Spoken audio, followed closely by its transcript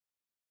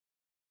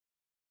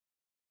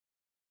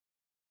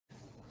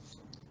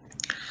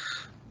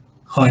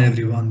Hi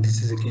everyone,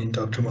 this is again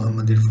Dr.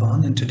 Muhammad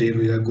Irfan, and today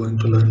we are going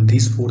to learn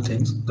these four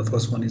things. The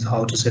first one is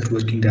how to set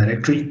working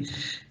directory.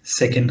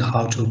 Second,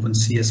 how to open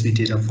CSV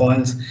data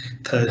files.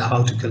 Third,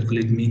 how to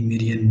calculate mean,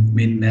 median,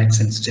 min, max,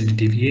 and standard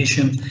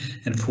deviation.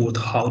 And fourth,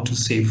 how to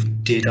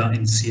save data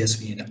in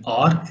CSV and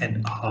R,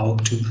 and how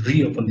to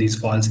reopen these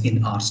files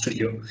in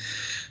RStudio.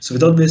 So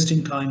without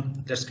wasting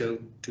time, let's go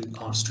to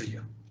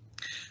RStudio.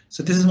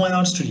 So this is my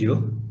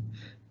RStudio.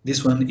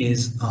 This one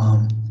is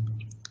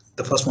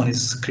the first one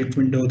is script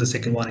window, the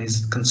second one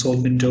is console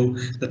window,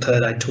 the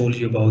third I told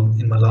you about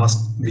in my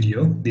last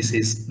video. This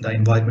is the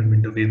environment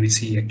window where we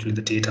see actually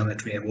the data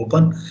that we have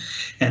open,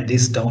 and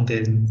this down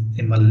there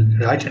in my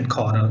right hand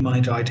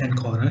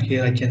corner,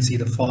 here I can see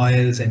the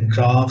files and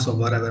graphs or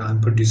whatever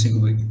I'm producing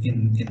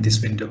in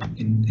this window,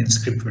 in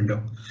script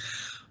window.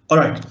 All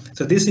right,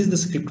 so this is the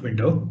script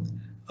window.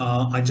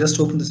 I just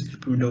opened the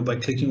script window by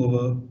clicking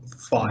over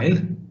file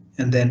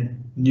and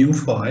then new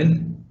file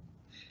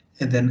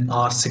and then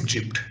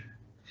R-script.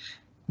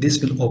 This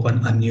will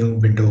open a new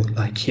window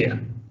like here.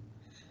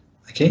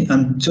 Okay,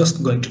 I'm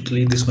just going to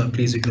delete this one.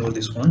 Please ignore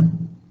this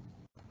one.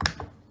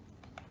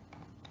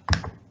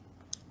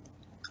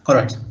 All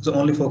right, so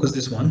only focus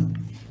this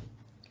one,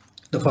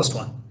 the first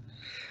one.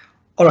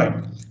 All right,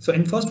 so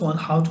in first one,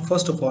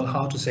 first of all,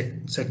 how to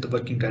set the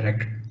working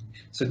directory.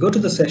 So go to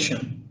the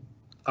session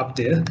up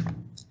there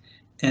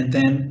and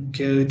then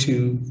go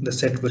to the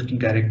set working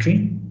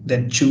directory,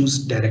 then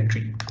choose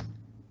directory.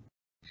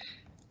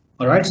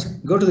 All right,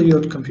 go to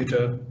your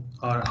computer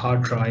or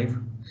hard drive,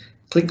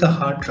 click a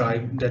hard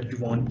drive that you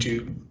want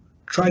to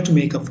try to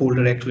make a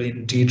folder actually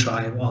in D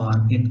drive or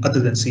in other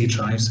than C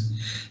drives,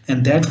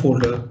 and that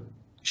folder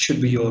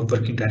should be your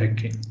working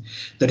directory.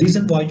 The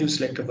reason why you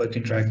select a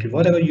working directory,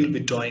 whatever you'll be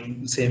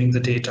doing, saving the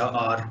data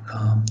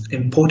or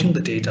importing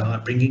the data or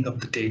bringing up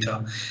the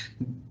data,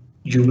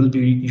 you will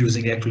be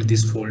using actually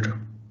this folder.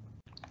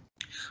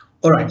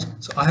 All right,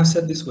 so I have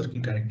set this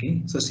working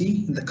directory. So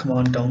see in the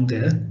command down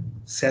there,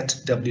 set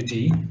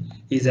wd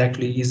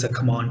is a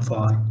command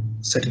for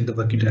setting the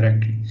working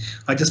directory.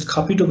 I just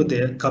copied over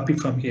there, copy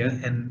from here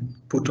and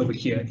put over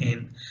here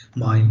in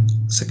my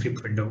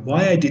script window.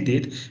 Why I did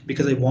it?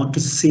 Because I want to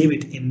save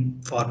it in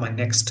for my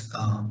next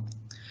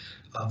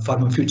for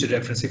my future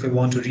reference. If I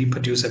want to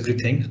reproduce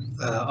everything,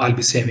 I'll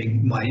be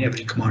saving my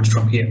every command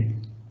from here.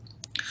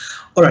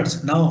 All right,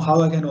 so now how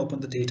I can open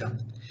the data.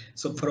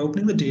 So for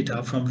opening the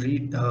data from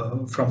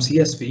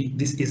CSV,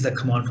 this is the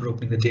command for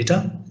opening the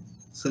data.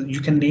 So you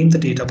can name the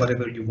data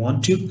whatever you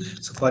want to.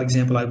 So for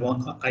example,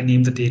 I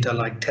name the data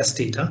like test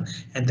data,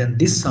 and then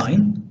this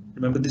sign,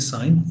 remember this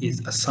sign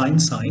is a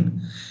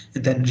sign,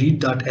 and then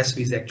read.sv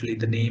is actually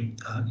the name,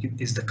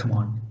 is the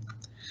command.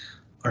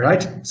 All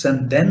right, so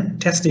then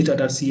test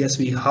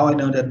data.csv, how I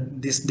know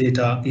that this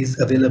data is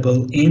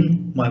available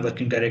in my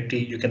working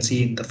directory, you can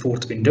see in the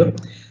fourth window.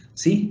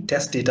 See,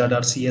 test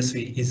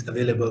data.csv is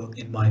available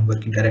in my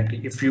working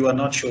directory. If you are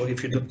not sure,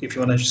 if you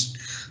want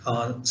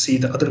to see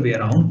the other way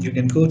around, you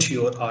can go to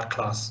your R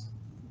class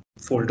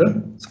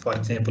folder. So for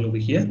example, over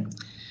here,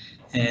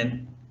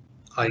 and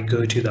I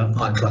go to the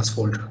R class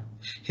folder.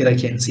 Here I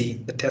can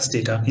see the test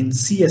data in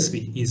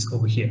CSV is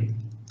over here.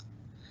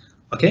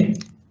 Okay.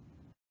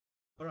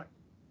 All right.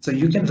 So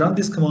you can run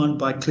this command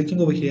by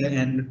clicking over here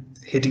and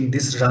hitting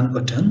this run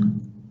button.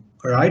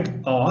 All right.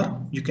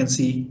 Or you can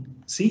see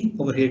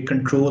over here,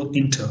 control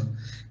enter.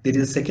 There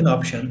is a second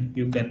option.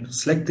 You can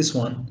select this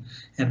one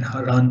and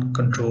run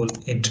control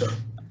enter.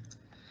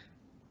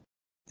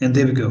 And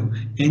there we go.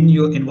 In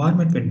your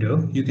environment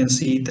window, you can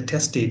see the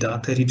test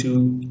data,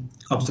 32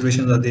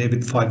 observations are there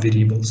with 5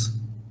 variables.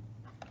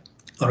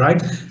 All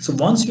right. So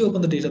once you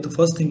open the data, the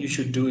first thing you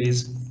should do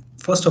is,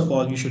 first of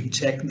all, you should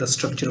check the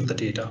structure of the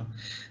data.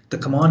 The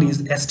command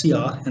is str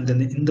and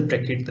then in the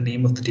bracket, the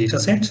name of the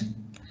data set,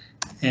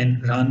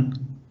 and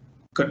run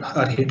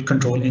or hit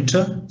control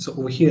enter. So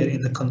over here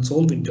in the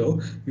console window,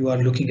 you are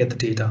looking at the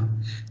data.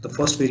 The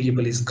first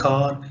variable is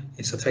car,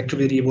 it's a factor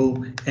variable,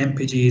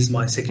 mpg is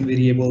my second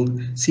variable,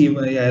 cyl,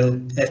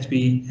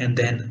 hb, and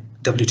then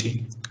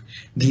wt.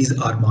 These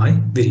are my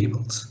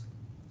variables.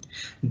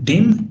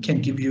 Dim can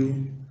give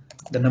you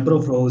the number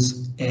of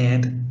rows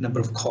and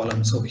number of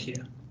columns over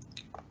here.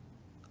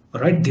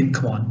 All right, dim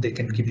command, they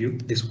can give you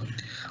this one.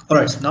 All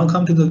right, so now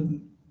come to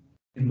the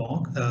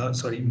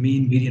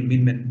mean, median,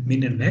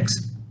 min, and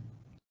max.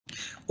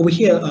 Over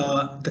here,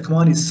 the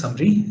command is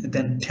summary,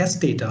 then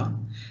test data.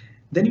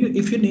 Then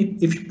if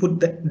you put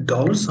the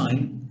dollar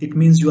sign, it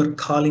means you are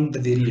calling the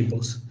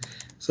variables.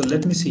 So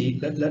let me see,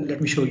 let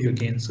me show you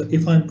again. So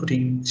if I'm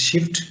putting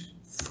shift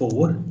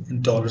 4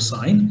 and dollar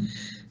sign,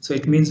 so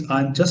it means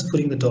I'm just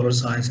putting the dollar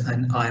signs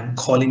and I'm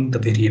calling the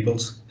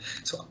variables.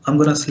 So I'm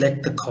going to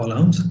select the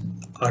columns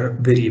or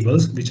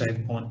variables which I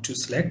want to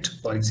select.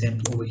 For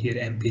example, over here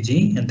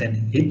mpg, and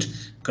then hit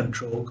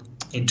control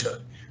enter.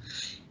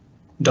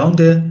 Down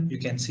there, you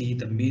can see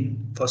the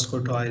mean, first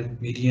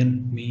quartile,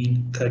 median,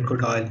 mean, third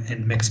quartile,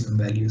 and maximum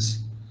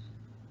values.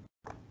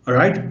 All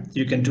right,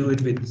 you can do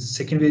it with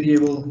second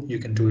variable, you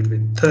can do it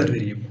with third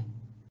variable.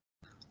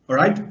 All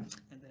right,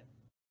 and then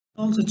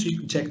Also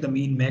check the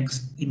mean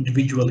max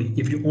individually.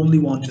 If you only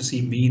want to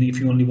see mean, if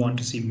you only want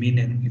to see min,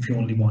 and if you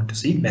only want to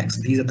see max.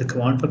 These are the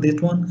command for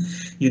that one.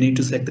 You need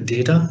to select the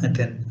data and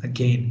then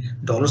again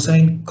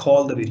 $,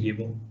 call the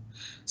variable.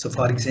 So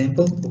for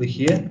example, over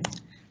here,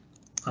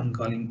 I'm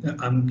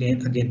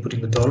again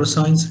putting the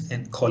 $signs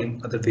and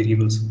calling other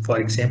variables.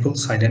 For example,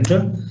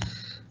 cylinder,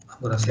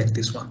 I'm gonna select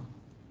this one.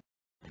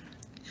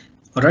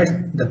 All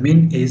right, the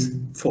min is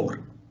 4.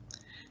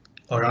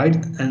 All right,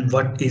 and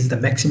what is the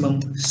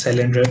maximum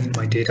cylinder in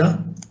my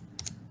data?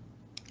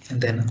 And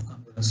then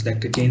I'm going to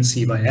select again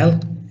C by L,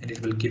 and it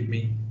will give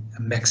me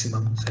a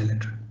maximum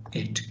cylinder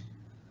 8.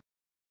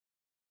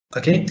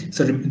 Okay,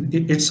 so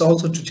it's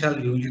also to tell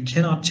you, you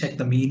cannot check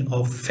the mean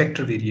of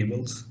factor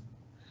variables.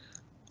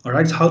 All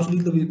right, so how to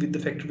deal with the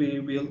factor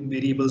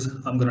variables,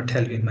 I'm going to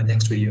tell you in my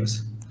next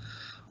videos.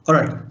 All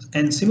right,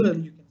 and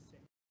similarly, you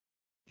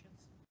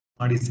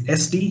can set is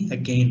SD,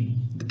 again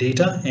the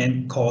data,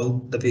 and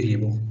call the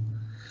variable.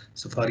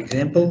 So for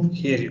example,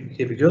 here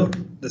we go,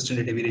 the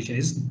standard deviation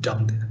is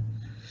down there.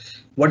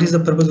 What is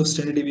the purpose of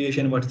standard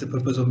deviation? What is the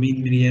purpose of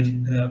mean,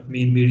 median,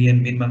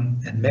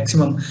 minimum, and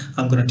maximum?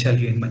 I'm going to tell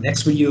you in my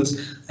next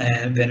videos,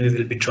 and when we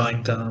will be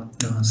trying the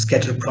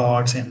scatter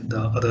plots and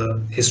the other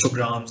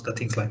histograms, the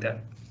things like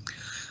that.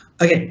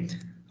 Okay,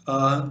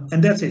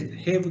 and that's it.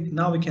 Here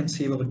now we can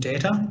save our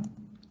data.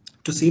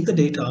 To save the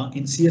data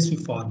in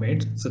CSV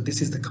format, so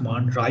this is the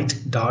command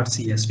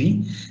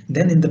write.csv,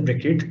 then in the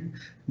bracket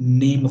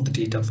name of the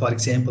data. For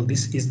example,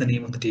 this is the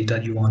name of the data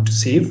you want to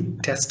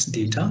save, test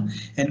data,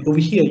 and over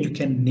here you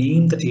can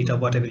name the data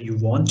whatever you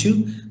want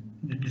to.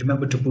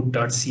 Remember to put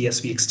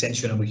 .csv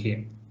extension over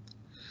here.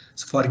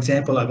 So for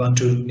example, I want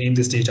to name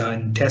this data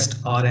in test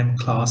rm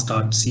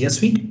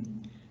class.csv.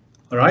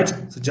 All right,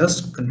 so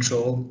just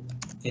control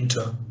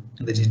enter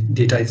and the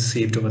data is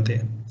saved over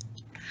there.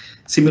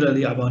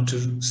 Similarly, I want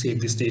to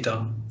save this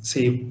data,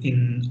 save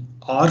in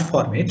R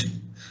format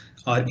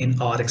or in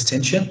R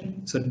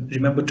extension. So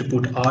remember to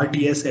put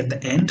RDS at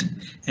the end,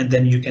 and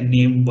then you can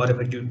name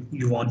whatever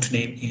you want to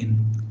name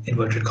in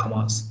inverted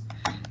commas.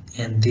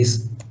 And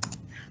this,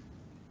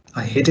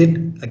 I hit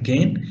it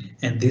again,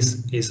 and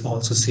this is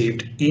also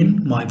saved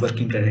in my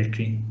working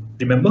directory.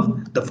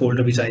 Remember the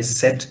folder which I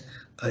set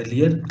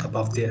earlier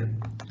above there,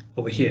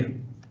 over here.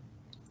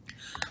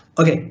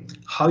 Okay,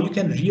 how you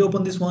can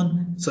reopen this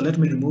one? So let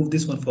me remove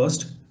this one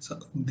first. So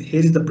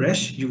here is the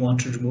brush you want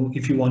to remove.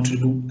 If you want to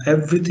remove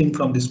everything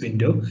from this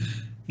window,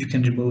 you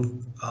can remove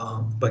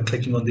by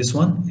clicking on this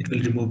one. It will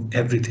remove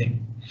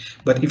everything.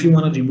 But if you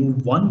want to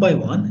remove one by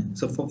one,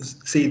 so for,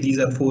 say these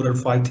are 4 or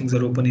 5 things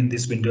are open in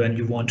this window and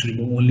you want to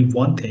remove only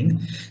one thing,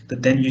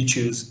 then you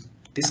choose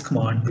this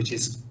command, which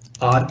is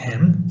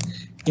rm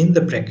in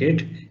the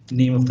bracket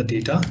name of the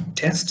data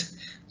test.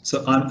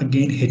 So I'm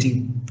again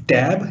hitting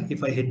tab.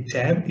 If I hit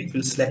tab, it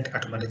will select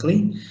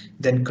automatically,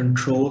 then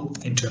control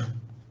enter.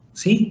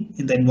 See,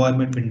 in the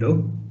environment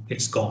window,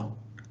 it's gone.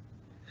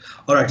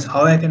 All right, so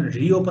how I can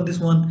reopen this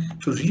one?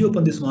 To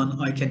reopen this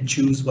one, I can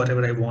choose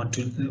whatever I want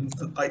to.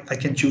 I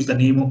can choose the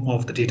name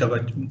of the data,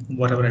 but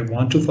whatever I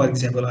want to. For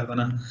example, I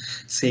wanna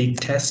say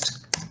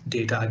test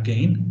data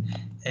again,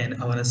 and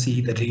I wanna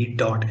see the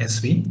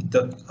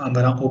read.sv. I'm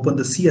gonna open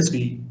the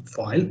CSV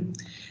file.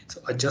 So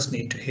I just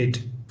need to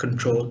hit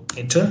control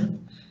enter.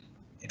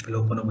 It will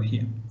open over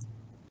here.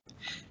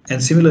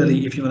 And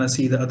similarly, if you want to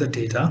see the other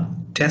data,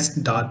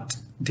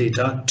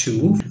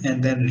 test.data2,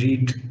 and then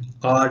read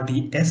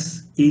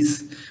RDS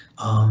is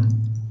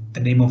the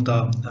name of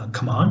the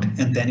command,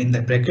 and then in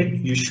the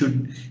bracket you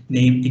should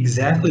name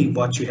exactly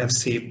what you have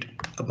saved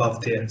above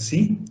there.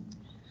 See,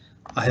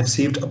 I have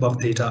saved above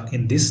data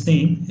in this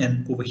name,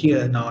 and over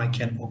here now I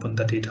can open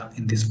the data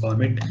in this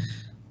format.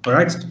 All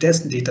right, so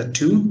test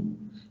data2,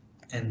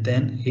 and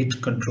then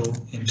hit control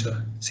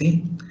enter.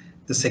 See,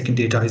 the second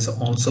data is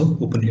also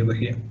open over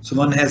here. So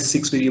one has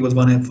 6 variables,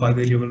 one has 5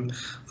 variables.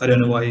 I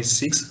don't know why it's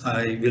 6.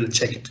 I will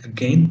check it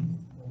again.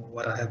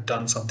 What I have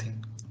done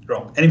something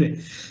wrong. Anyway,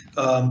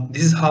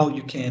 this is how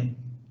you can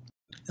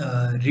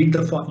read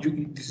the file.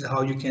 This is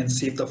how you can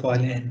save the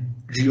file and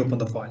reopen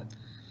the file.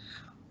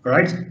 All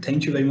right.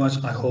 Thank you very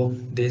much. I hope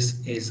this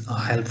is a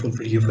helpful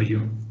video for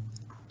you.